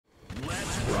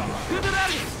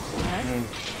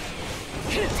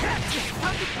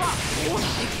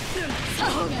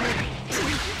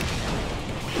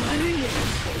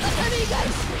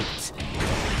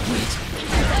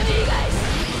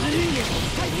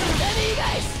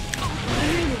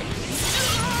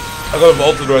I got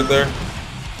vaulted right there.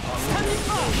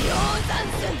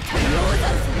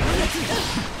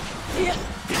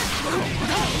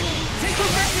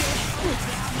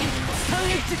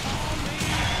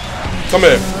 Come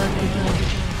here.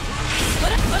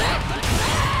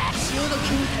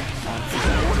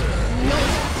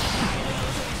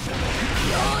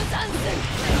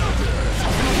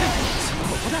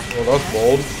 Oh, that's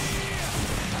bold.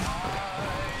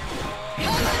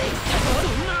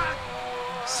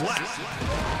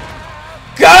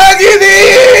 Kagini!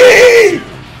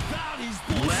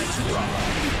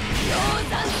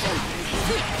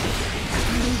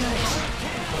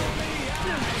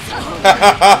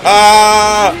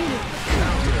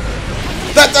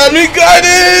 That's how me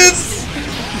guidance!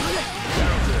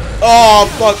 Oh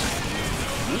fuck.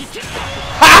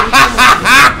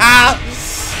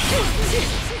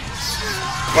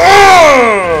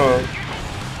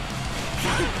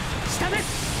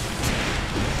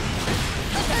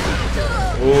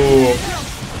 Ooh.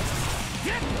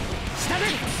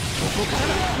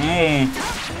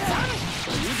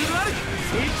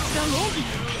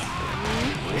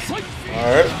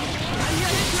 Alright.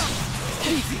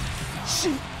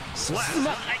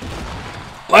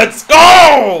 Let's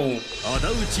go!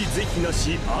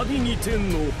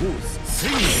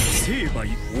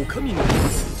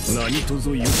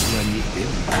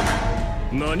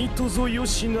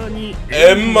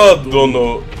 Emma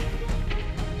Dono.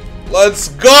 Let's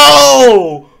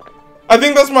go! I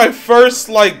think that's my first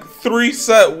like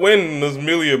 3-set win in this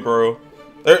Milia, bro.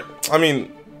 I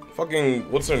mean,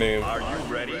 fucking, what's her name? Are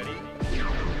you ready?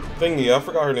 Thingy, I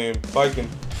forgot her name. Baiken.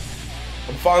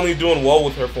 I'm finally doing well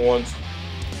with her for once.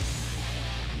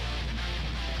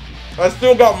 I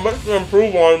still got much to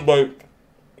improve on, but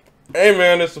hey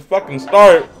man, it's a fucking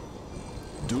start.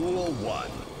 Duel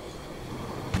 1.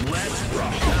 Let's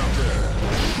rock.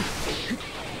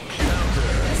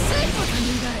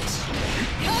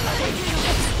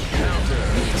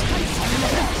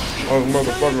 Oh,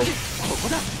 motherfucker.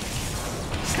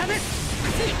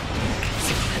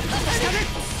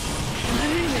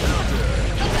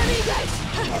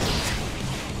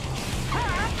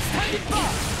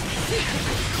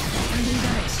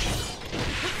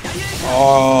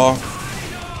 Oh.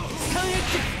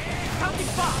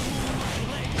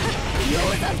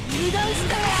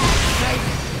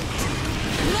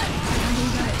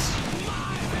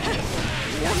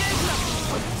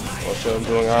 Oh shit, I'm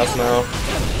doing ass now.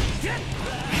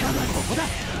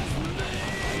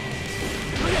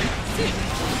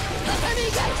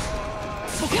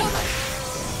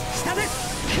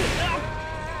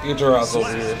 Get your ass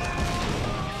over here.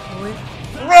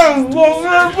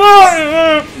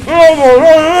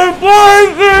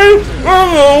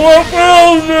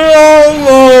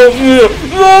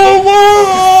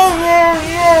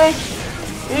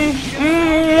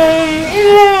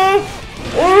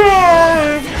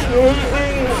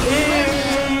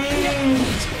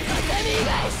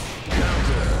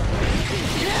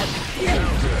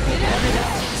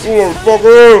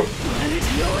 Fucker!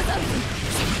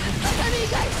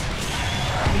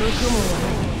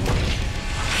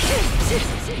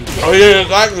 Oh, he didn't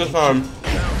attack this time.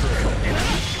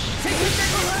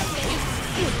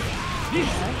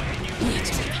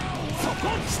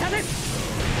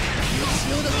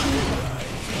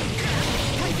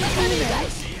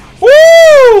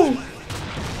 Woo!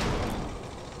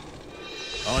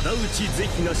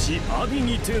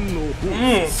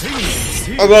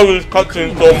 I love this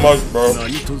cutscene so much, bro.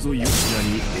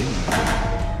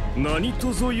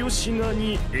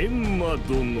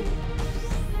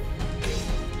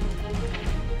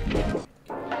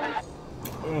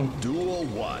 Duel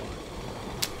 1.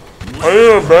 I need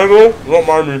a bagel, don't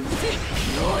mind me.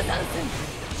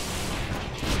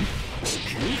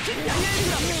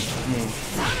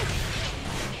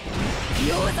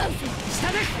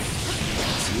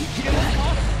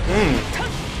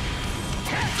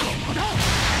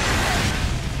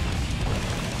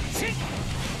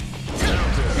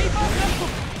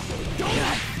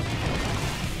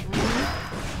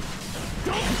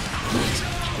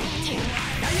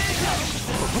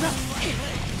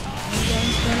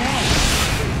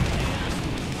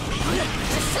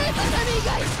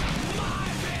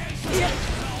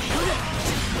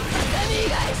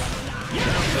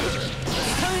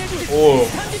 Oh.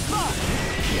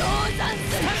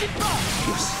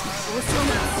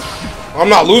 I'm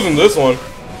not losing this one.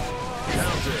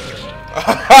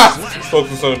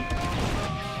 Focus on.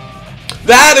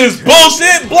 That is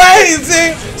bullshit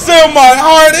blazing. Still my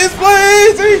heart is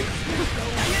blazing.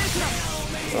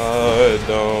 I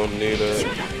don't need it.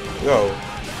 Yo,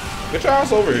 get your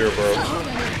ass over here, bro.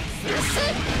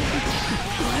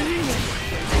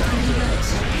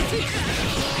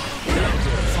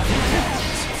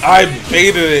 I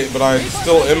baited it, but I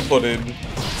still inputted.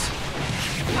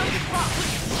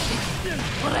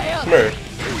 Come here.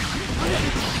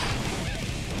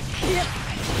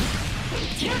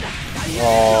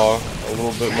 Aw, a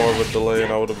little bit more of a delay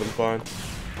and I would have been fine.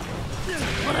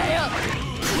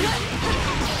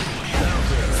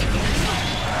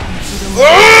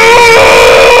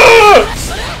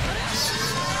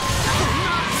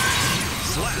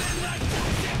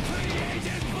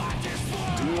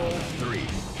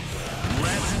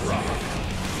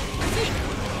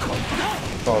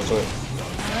 Oh shit.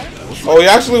 Oh, he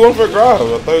actually went for a grab.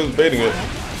 I thought he was baiting it.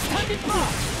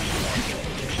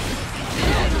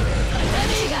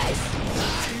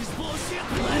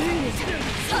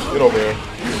 Get over here.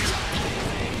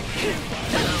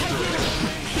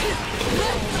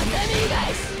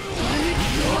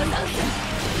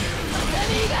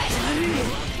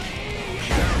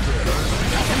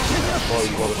 Oh,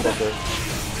 you motherfucker.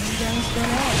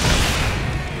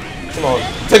 Come on.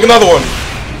 Take another one.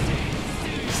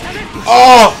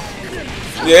 Oh!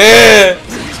 Yeah!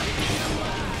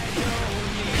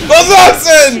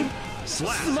 Gozansen!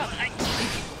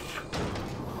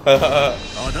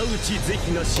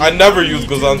 I never use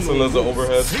Gozansen as an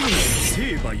overhead,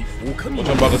 which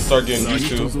I'm about to start getting used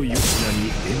to.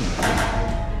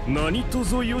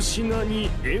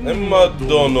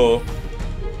 Emadono.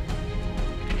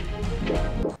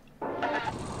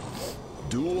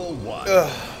 Duel 1.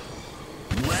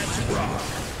 Let's rock.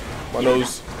 My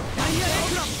nose.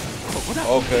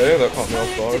 Okay, that caught me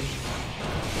off guard.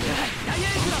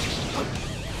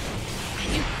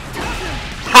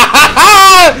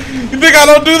 You think I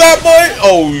don't do that, boy?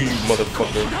 Oh, you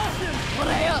motherfucker.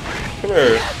 Come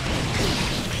here.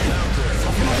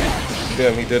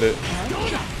 Damn, he did it.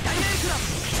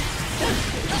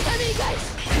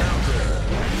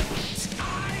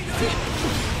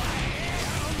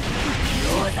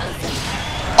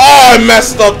 Oh, I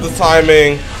messed up the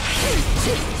timing.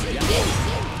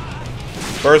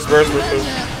 Burst.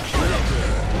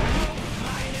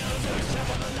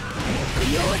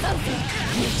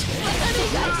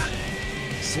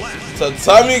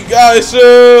 Tatami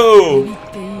Gaishu!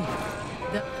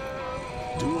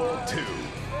 Duel 2.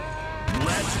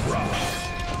 Let's rock.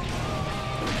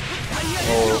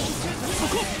 Oh.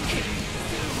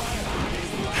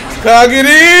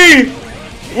 Kagiri!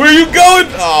 Where you going?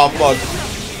 Oh, fuck.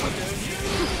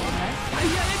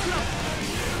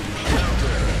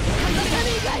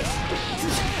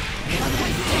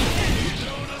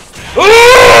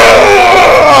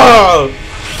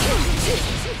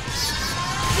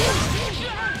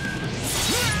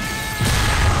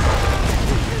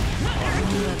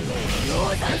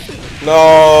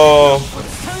 No.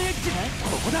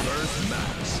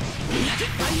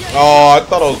 Oh, I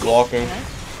thought I was blocking.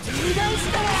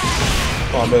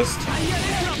 Oh, I missed.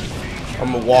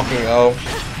 I'm a walking L.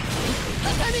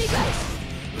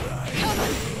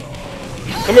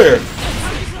 Come here.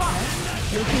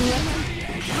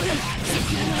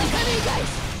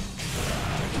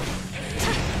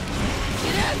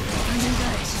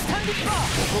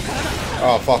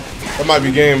 Oh, fuck. That might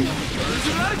be game.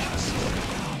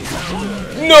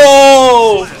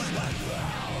 No!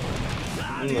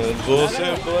 The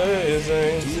bullshit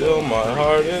blazing, still my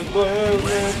heart is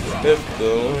blazing. If the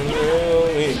wind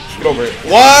really... Get over it.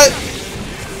 What?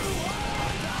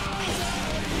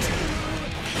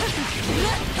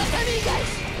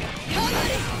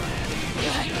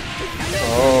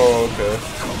 Oh, okay.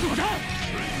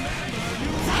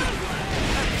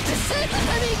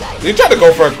 Did you try to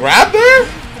go for a grab there?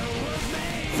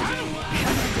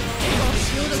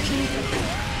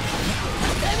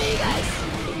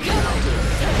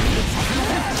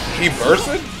 He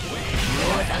bursted?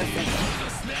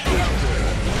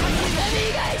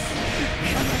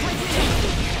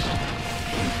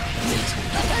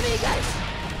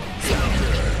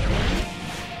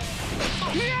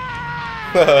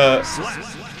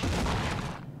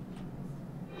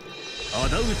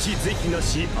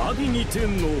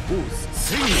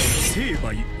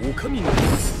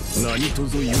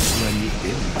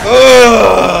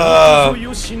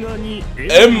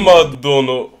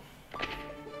 Emadono.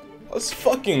 Let's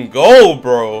fucking go,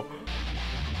 bro.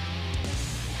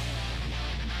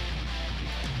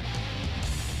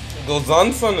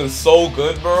 Gozansen is so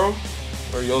good, bro.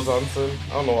 Or Yozansen.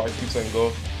 I don't know why I keep saying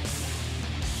go.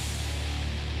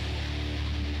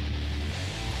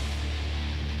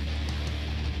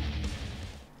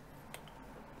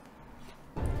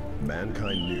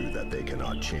 mankind knew that they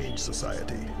cannot change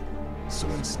society. So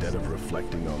instead of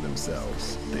reflecting on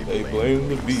themselves, they blame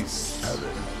the beast. Heaven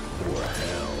or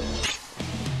hell.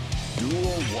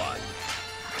 Duel 1.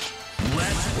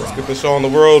 Let's get this show on the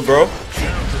world, bro.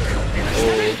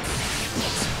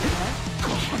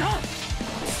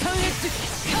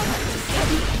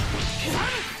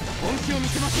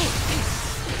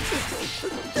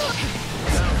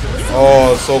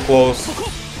 Oh, so close.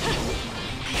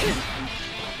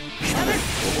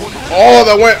 Oh,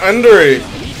 that went under it.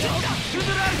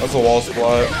 That's a wall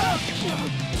splat.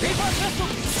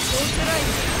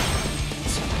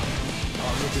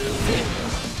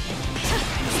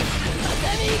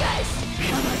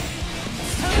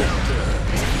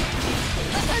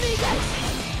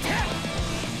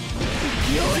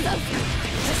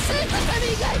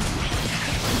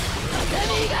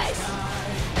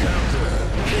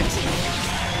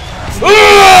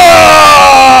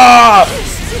 Ah!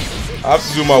 I have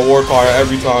to do my war card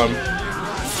every time.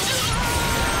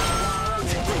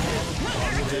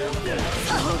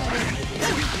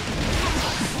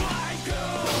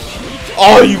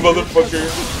 Oh, you motherfucker.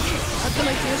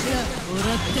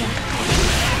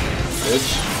 Bitch.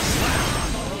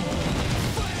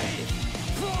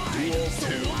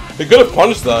 He could have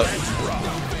punished that.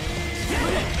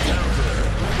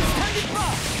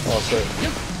 Oh, shit.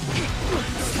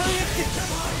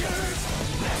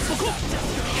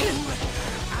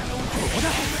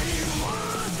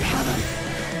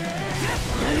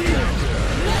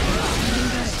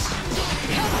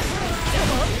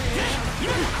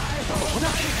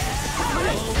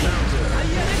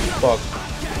 Fuck.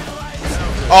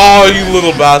 Oh, you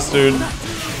little bastard.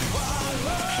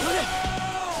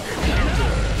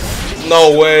 No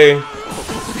way.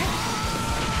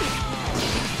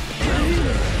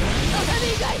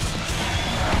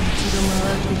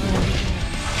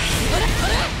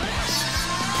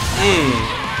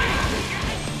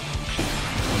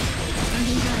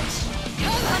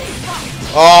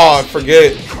 Oh, I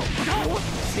forget.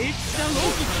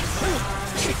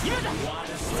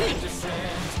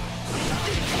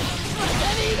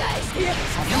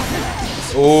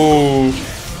 Ooh.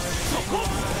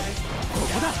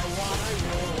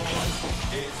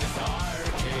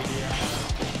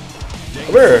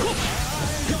 Come here.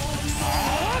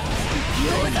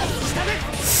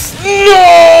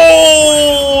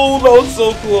 No! That was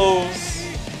so close.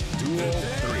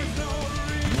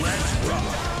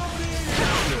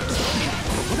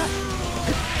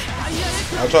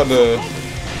 I tried to.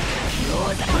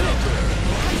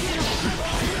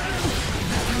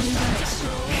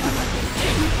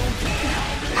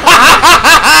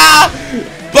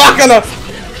 Baiken!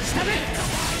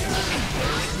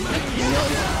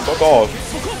 Fuck off.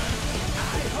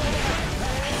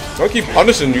 I'll keep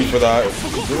punishing you for that.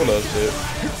 Keep doing that shit.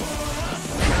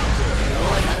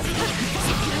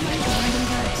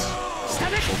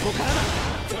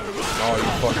 Oh, you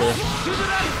fucker.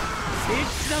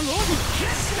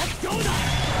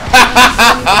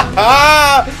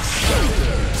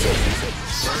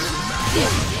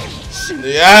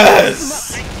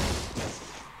 Yes!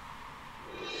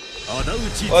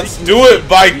 Let's do it,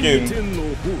 Baiken!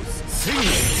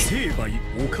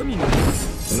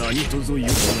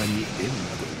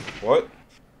 What?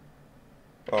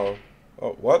 Oh.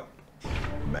 Oh, what?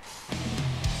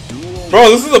 Bro,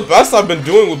 this is the best I've been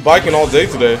doing with Baiken all day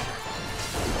today.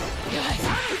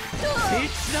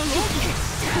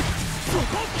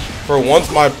 For once,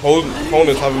 my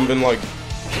opponents haven't been like...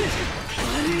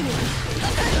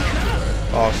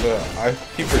 Oh shit, I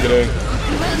keep forgetting.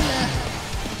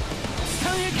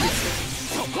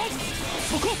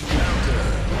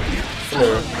 Come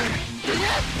here.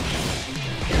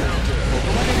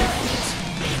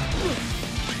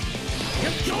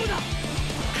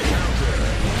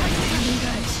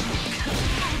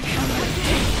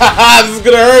 Haha, this is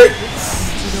gonna hurt!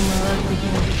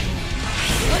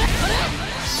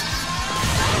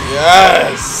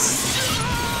 Yes!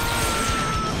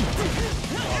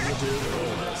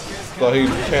 Thought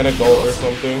he'd panic ult or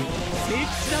something.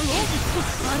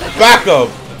 Back up!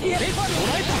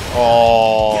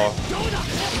 Oh,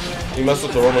 he messed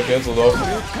up the Roman cancel though.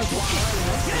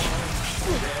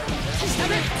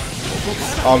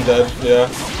 I'm dead, yeah.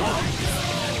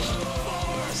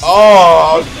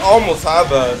 Oh, I almost had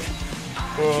that.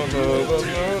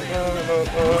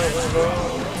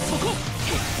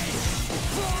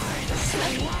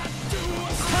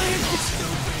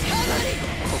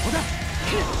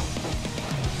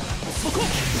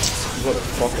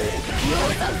 Motherfucker.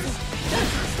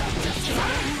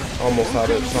 Almost had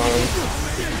it time.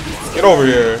 Get over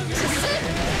here.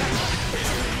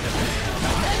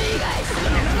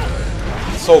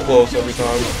 So close every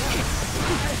time.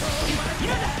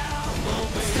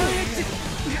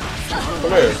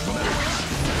 Come here.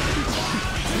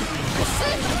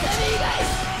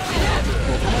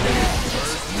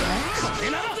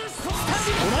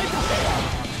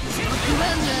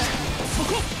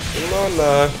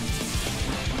 Nah.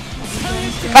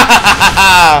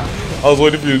 I was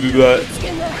waiting for you to do that.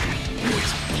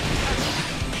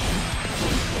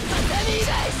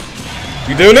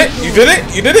 You doing it? You did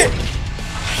it? You did it?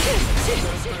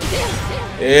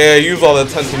 Yeah, use all that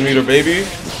tension meter, baby.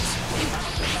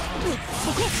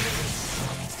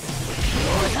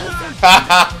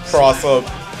 Cross up.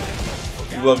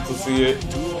 You love to see it.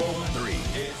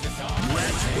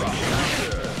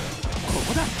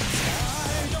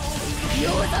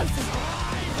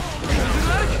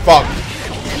 Fuck.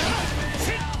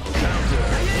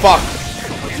 Fuck.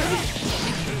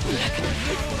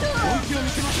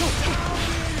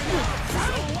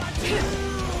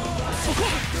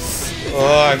 Oh,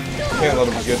 I can't let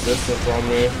him get distance on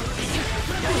me.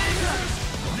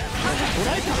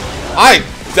 I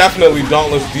definitely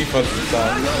dauntless defense with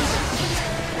that.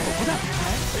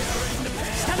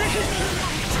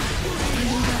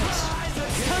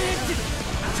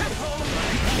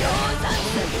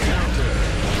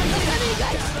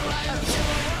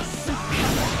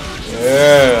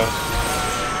 Yeah.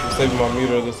 I'm saving my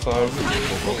meter this time.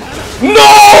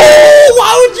 No!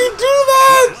 Why would you do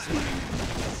that?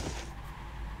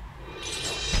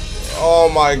 Oh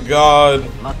my god.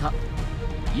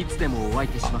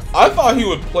 I thought he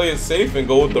would play it safe and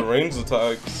go with the range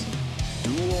attacks.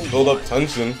 Build up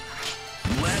tension.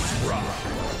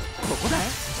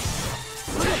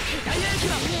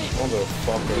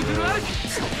 Motherfucker, man.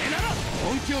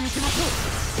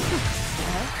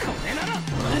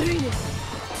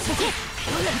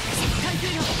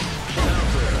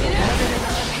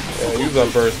 Yeah, use that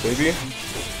burst, baby.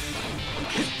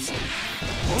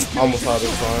 Almost out of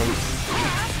time.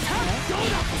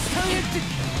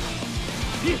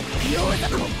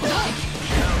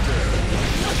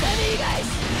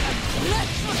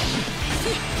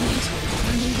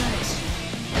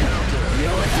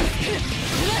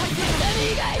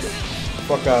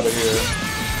 Fuck out of here.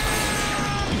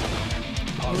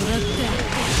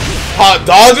 Hot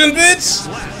dodging, bitch?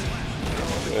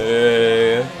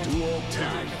 Yeah.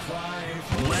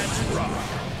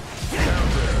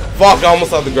 Fuck, I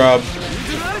almost had the grab.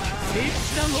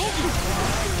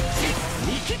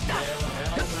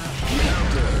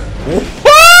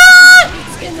 What?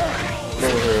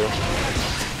 Over here.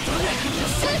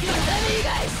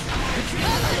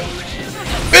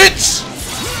 Bitch!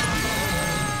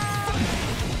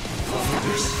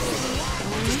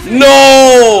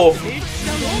 No!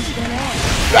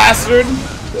 Bastard!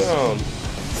 Down.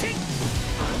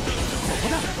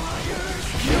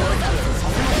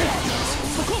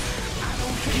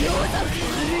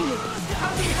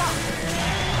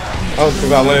 I don't think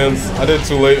that lands. I did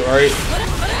too late, right? Yeah,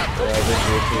 I did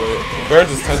do it too late. Burns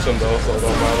his tension though, so it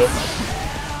don't matter.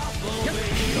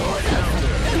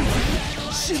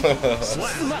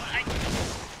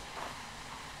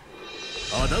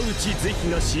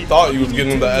 Thought he was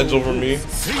getting the edge over me.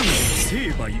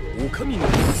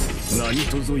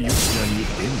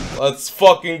 Let's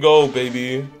fucking go,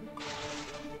 baby.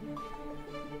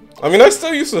 I mean, I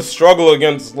still used to struggle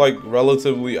against like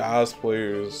relatively ass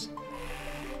players.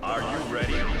 Are you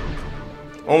ready?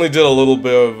 Only did a little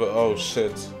bit of oh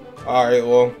shit. All right,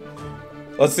 well,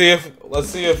 let's see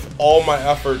if all my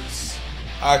efforts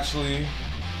actually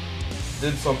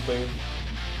did something.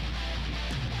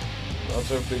 Not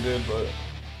sure if they did, but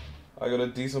I got a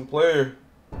decent player.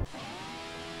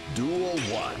 Duel 1.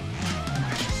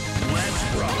 Let's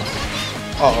rock.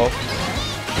 Uh-oh.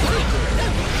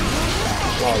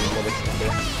 Wow, you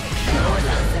motherfucker.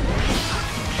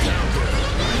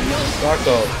 Back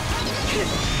up.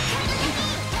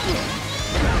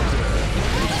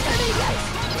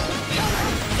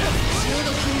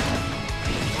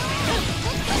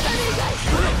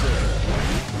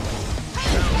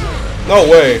 No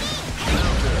way.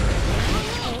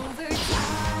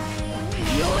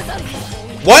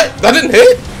 What? That didn't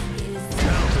hit?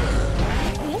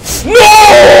 No! No!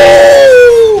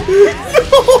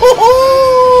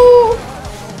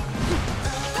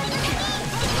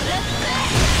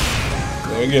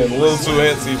 You're getting a little too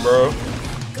antsy, bro.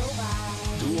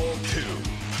 Duel 2.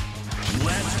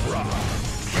 Let's rock.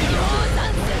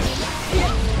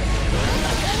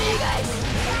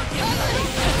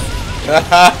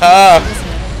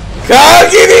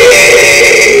 Kagiri!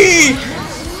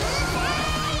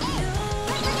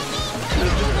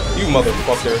 You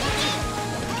motherfucker.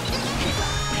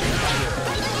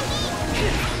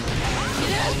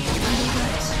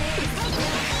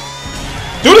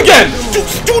 Do it again!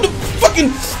 Do the fucking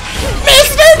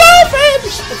Mr. Dolphin!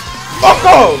 Fuck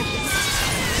off!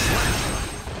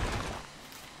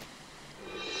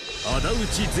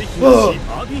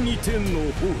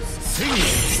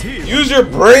 Use your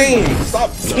brain!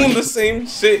 Stop doing the same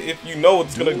shit if you know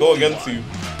it's gonna go against you.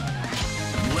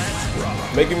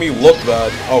 Making me look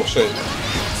bad. Oh shit.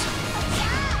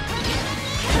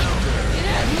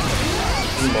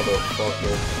 You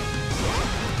motherfucker.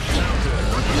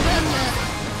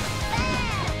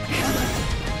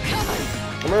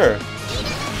 Come here.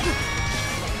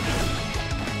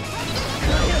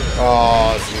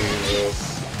 Oh, Jesus.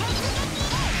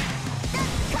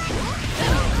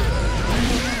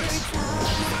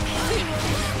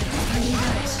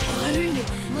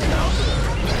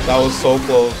 That was so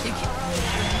close.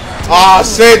 Ah,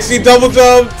 shit, she double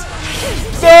jumped.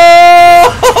 No!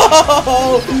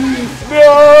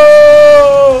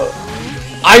 No!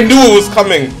 I knew it was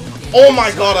coming. Oh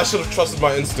my god, I should have trusted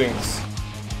my instincts.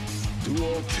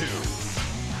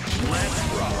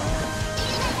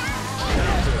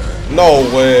 No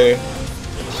way.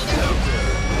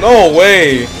 No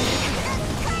way.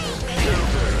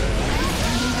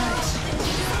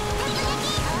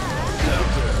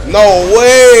 No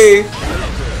way.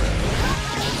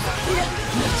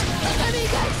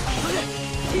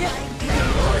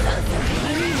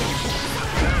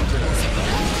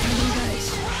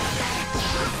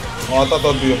 Oh, I thought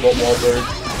that would be a butt wall bird.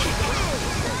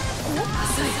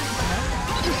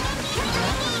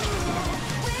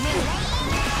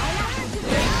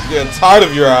 Getting tired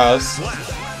of your ass.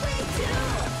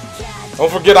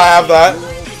 Don't forget I have that.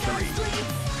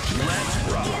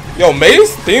 Yo,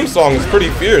 May's theme song is pretty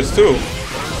fierce too.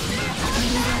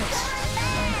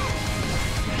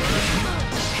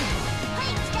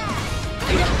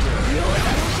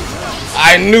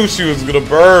 I knew she was gonna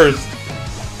burst.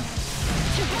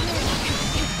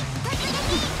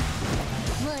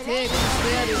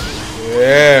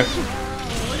 Yeah.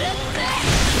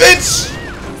 Bitch!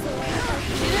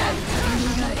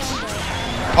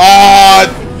 Ah,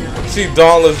 she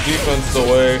dauntless defense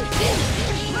away.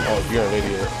 Oh, you're an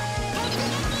idiot.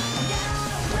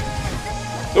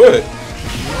 Do it.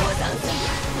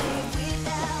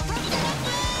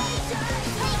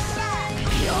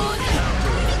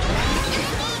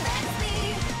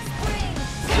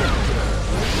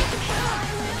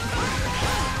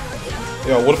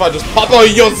 Yo, what if I just pop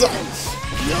out your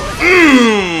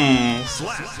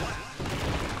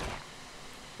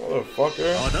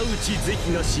motherfucker.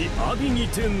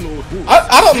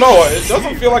 I don't know. It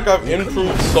doesn't feel like I've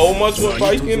improved so much with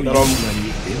Baiken that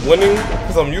I'm winning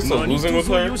because I'm used to losing with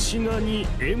her.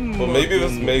 But maybe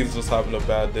this May's just having a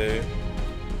bad day.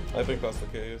 I think that's the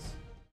case.